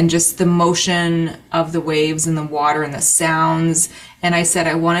waves and just the motion of the waves and the water and the sounds. And I said,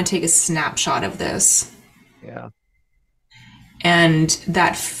 I want to take a snapshot of this. Yeah. And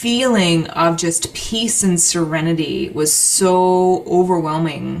that feeling of just peace and serenity was so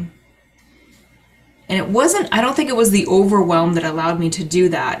overwhelming. And I don't think it was the overwhelm that allowed me to do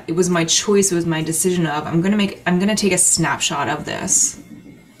that. It was my choice. It was my decision of, I'm going to take a snapshot of this.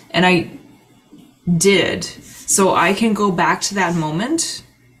 And I did, so I can go back to that moment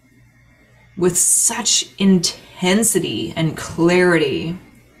with such intensity and clarity.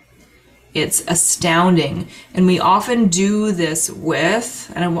 It's astounding. And we often do this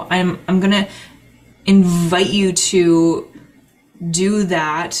and I'm gonna invite you to do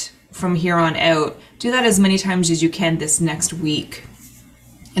that from here on out. Do that as many times as you can this next week.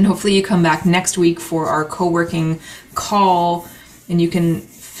 And hopefully you come back next week for our co-working call, and you can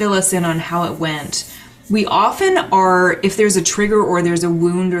fill us in on how it went. We often are, if there's a trigger or there's a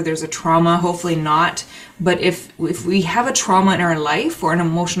wound or there's a trauma, hopefully not, but if we have a trauma in our life or an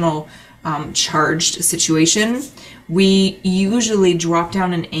emotional charged situation, we usually drop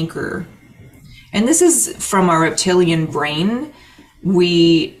down an anchor. And this is from our reptilian brain.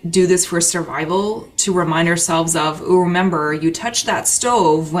 We do this for survival, to remind ourselves of, oh, remember, you touched that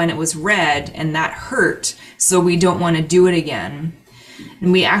stove when it was red and that hurt, so we don't want to do it again.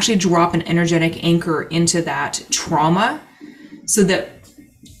 And we actually drop an energetic anchor into that trauma, so that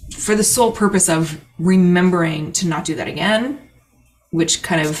for the sole purpose of remembering to not do that again, which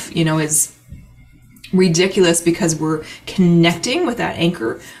kind of, is ridiculous because we're connecting with that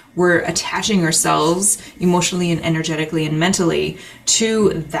anchor. We're attaching ourselves emotionally and energetically and mentally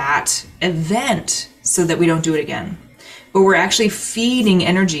to that event so that we don't do it again. But we're actually feeding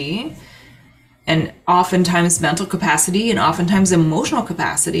energy, and oftentimes mental capacity and oftentimes emotional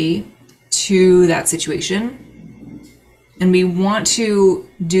capacity, to that situation. And we want to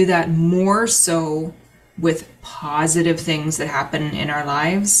do that more so with positive things that happen in our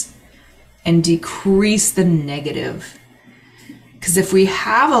lives and decrease the negative. Because if we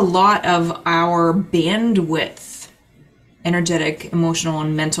have a lot of our bandwidth, energetic, emotional,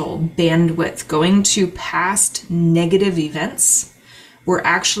 and mental bandwidth going to past negative events, we're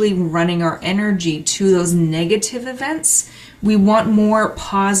actually running our energy to those negative events. We want more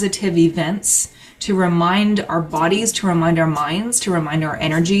positive events to remind our bodies, to remind our minds, to remind our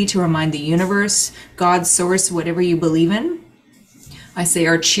energy, to remind the universe, God, source, whatever you believe in. I say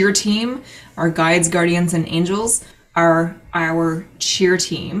our cheer team, our guides, guardians, and angels are our cheer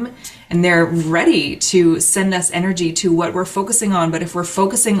team, and they're ready to send us energy to what we're focusing on. But if we're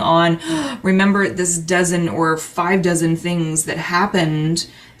focusing on, remember this dozen or 5 dozen things that happened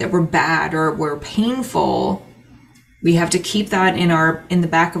that were bad or were painful, we have to keep that in the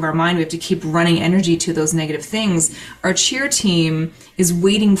back of our mind. We have to keep running energy to those negative things. Our cheer team is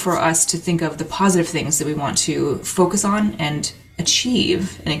waiting for us to think of the positive things that we want to focus on and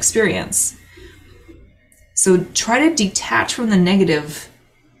achieve and experience. So try to detach from the negative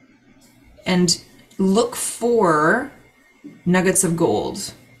and look for nuggets of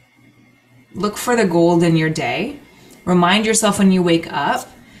gold. Look for the gold in your day. Remind yourself when you wake up,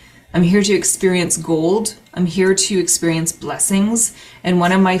 I'm here to experience gold. I'm here to experience blessings. And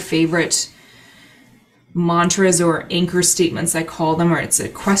one of my favorite mantras or anchor statements, I call them, or it's a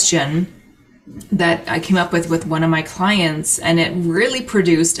question that I came up with one of my clients, and it really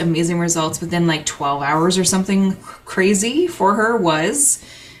produced amazing results within like 12 hours or something crazy for her, was,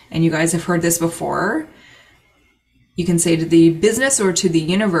 and you guys have heard this before, you can say to the business or to the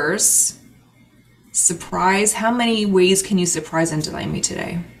universe, surprise, how many ways can you surprise and delight me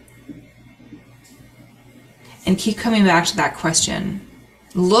today? And keep coming back to that question.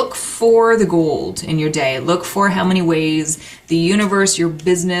 Look for the gold in your day. Look for how many ways the universe, your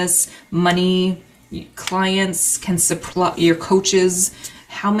business, money, clients can supply, your coaches,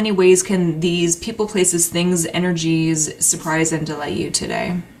 how many ways can these people, places, things, energies surprise and delight you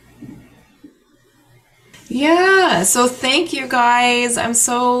today? Yeah, so thank you guys. I'm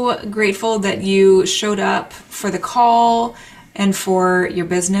so grateful that you showed up for the call and for your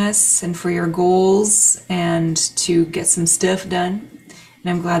business and for your goals and to get some stuff done. And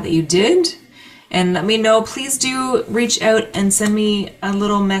I'm glad that you did. And let me know, please do reach out and send me a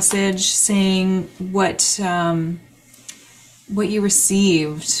little message saying what you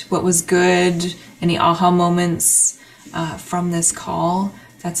received, what was good, any aha moments from this call.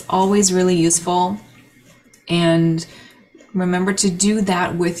 That's always really useful. And remember to do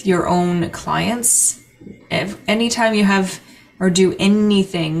that with your own clients. Anytime you have or do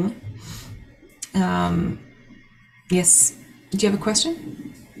anything. Yes, do you have a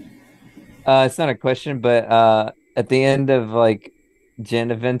question? It's not a question, but at the end of like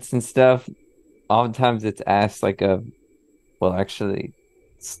Gen events and stuff, oftentimes it's asked like well, actually,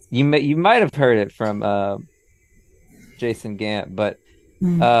 you might have heard it from Jason Gant, but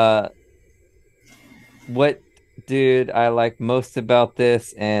what did I like most about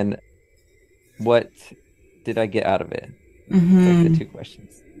this, and what did I get out of it? It's like the two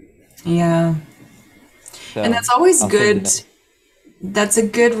questions. Yeah. So And that's always I'll send you good. that. That's a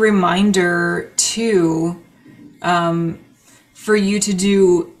good reminder too, for you to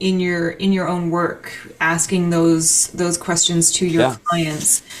do in your own work, asking those questions to your Yeah.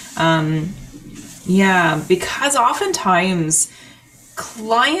 clients. Yeah, because oftentimes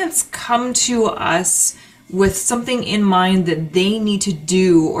clients come to us with something in mind that they need to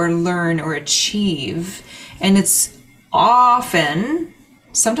do or learn or achieve, and it's often,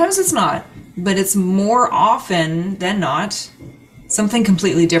 sometimes it's not, but it's more often than not something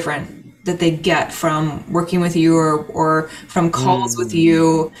completely different that they get from working with you or from calls with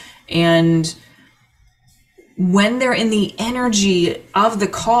you. And when they're in the energy of the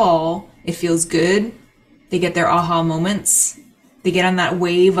call, it feels good. They get their aha moments. They get on that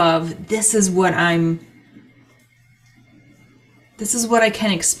wave of this is what I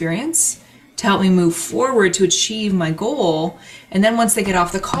can experience to help me move forward to achieve my goal. And then once they get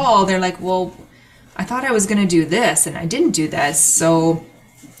off the call, they're like, well, I thought I was going to do this and I didn't do this. So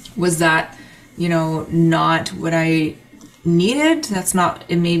was that, not what I needed? That's not,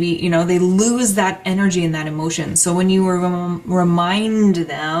 it maybe, they lose that energy and that emotion. So when you remind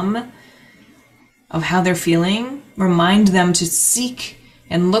them of how they're feeling, remind them to seek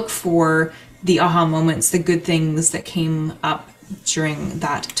and look for the aha moments, the good things that came up during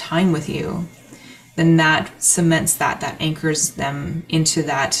that time with you, then that cements that anchors them into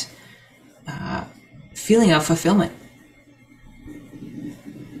that feeling of fulfillment.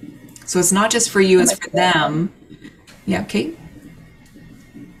 So it's not just for you, it's for them. Yeah, Kate?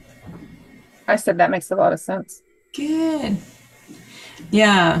 I said that makes a lot of sense. Good.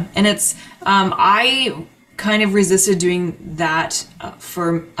 Yeah, and it's, I kind of resisted doing that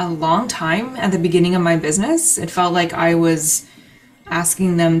for a long time at the beginning of my business. It felt like I was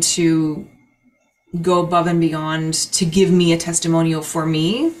asking them to go above and beyond to give me a testimonial for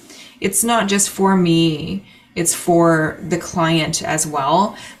me. It's not just for me, it's for the client as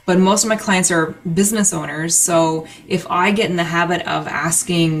well. But most of my clients are business owners. So if I get in the habit of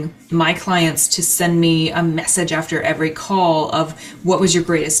asking my clients to send me a message after every call of what was your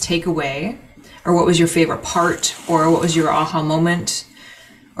greatest takeaway, or what was your favorite part, or what was your aha moment,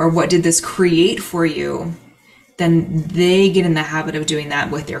 or what did this create for you, then they get in the habit of doing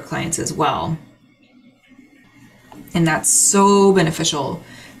that with their clients as well. And that's so beneficial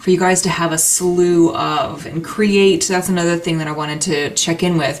for you guys to have a slew of, and create. That's another thing that I wanted to check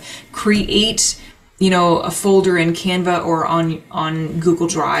in with. Create, a folder in Canva or on Google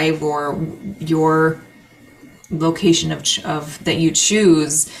Drive or your location of that you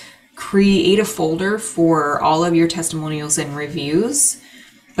choose. Create a folder for all of your testimonials and reviews.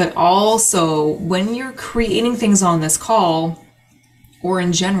 But also, when you're creating things on this call or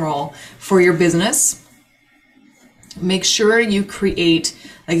in general for your business, make sure you create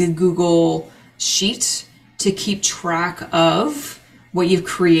like a Google sheet to keep track of what you've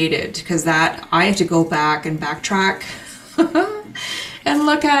created, because that I have to go back and backtrack and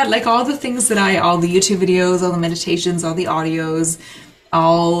look at like all the things that all the YouTube videos, all the meditations, all the audios,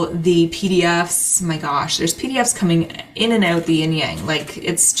 all the PDFs. My gosh, there's PDFs coming in and out the yin yang. Like,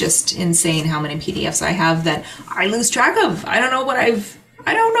 it's just insane how many PDFs I have that I lose track of. I don't know what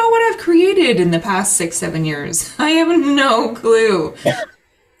I've created in the past 6, 7 years. I have no clue.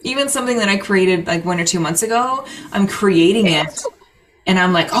 Even something that I created like 1 or 2 months ago, I'm creating it and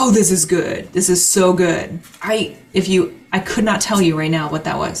I'm like, oh, this is good. This is so good. I could not tell you right now what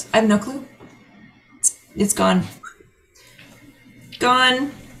that was. I have no clue. It's gone.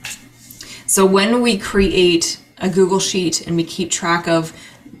 Gone. So when we create a Google Sheet and we keep track of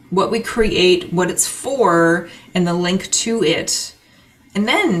what we create, what it's for, and the link to it, and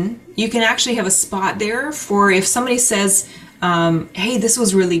then you can actually have a spot there for if somebody says, hey, this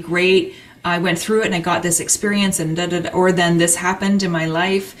was really great. I went through it and I got this experience and da, da, da, or then this happened in my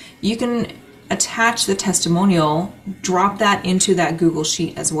life. You can attach the testimonial, drop that into that Google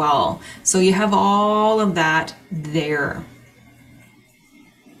Sheet as well. So you have all of that there.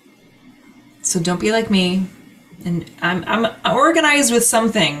 So don't be like me. And I'm organized with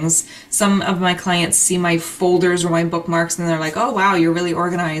some things. Some of my clients see my folders or my bookmarks and they're like, oh, wow, you're really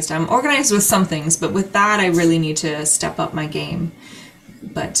organized. I'm organized with some things, but with that, I really need to step up my game.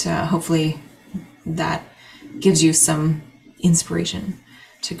 But hopefully that gives you some inspiration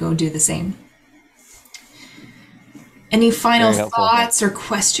to go do the same. Any final thoughts or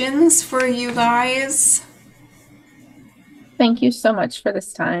questions for you guys? Thank you so much for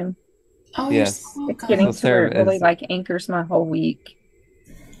this time. Oh, Yes. you're so It's getting welcome. to where it really like anchors my whole week.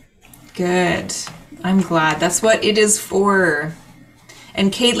 Good. I'm glad. That's what it is for.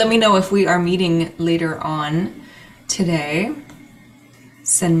 And Kate, let me know if we are meeting later on today.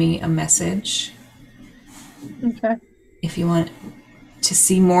 Send me a message Okay. if you want to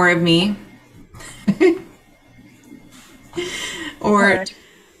see more of me. Or Alright.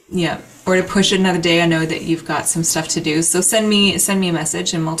 yeah, or to push it another day. I know that you've got some stuff to do. So send me a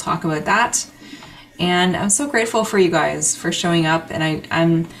message and we'll talk about that. And I'm so grateful for you guys for showing up, and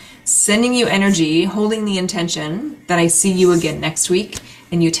I'm sending you energy, holding the intention that I see you again next week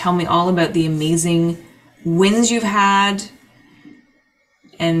and you tell me all about the amazing wins you've had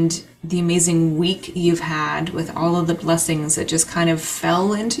and the amazing week you've had with all of the blessings that just kind of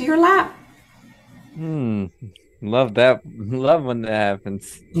fell into your lap. Love that. Love when that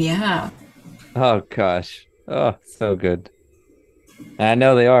happens. Yeah. Oh gosh. Oh, so good. And I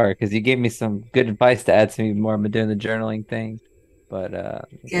know they are because you gave me some good advice to add some even more. I'm doing the journaling thing, but got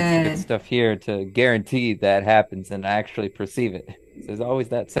some good Good. stuff here to guarantee that happens and I actually perceive it. So there's always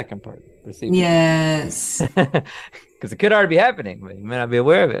that second part, perceive Yes. it, because it could already be happening, but you may not be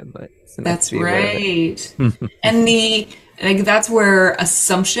aware of it. But it's nice That's to be aware of it. right. And that's where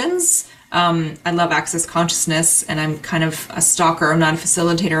assumptions, I love Access Consciousness and I'm kind of a stalker. I'm not a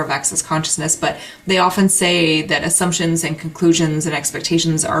facilitator of Access Consciousness, but they often say that assumptions and conclusions and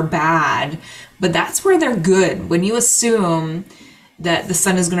expectations are bad, but that's where they're good. When you assume that the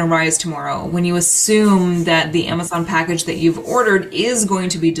sun is going to rise tomorrow, when you assume that the Amazon package that you've ordered is going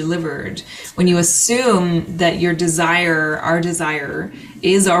to be delivered, when you assume that your desire, our desire,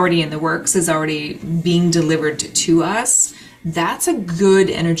 is already in the works, is already being delivered to us, that's a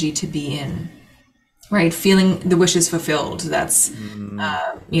good energy to be in, right? Feeling the wishes fulfilled. That's,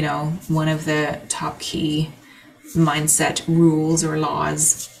 one of the top key mindset rules or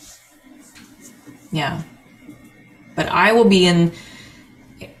laws. Yeah. But I will be in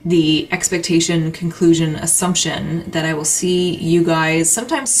the expectation, conclusion, assumption that I will see you guys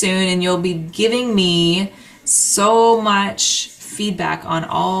sometime soon, and you'll be giving me so much feedback on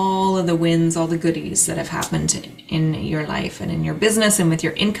all of the wins, all the goodies that have happened in your life and in your business and with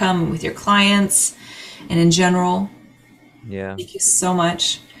your income and with your clients and in general. Yeah. Thank you so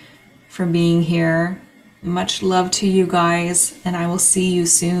much for being here. Much love to you guys, and I will see you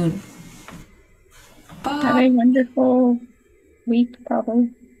soon. Have Bye. a wonderful week,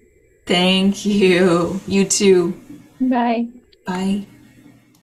 probably. Thank you. You too. Bye. Bye.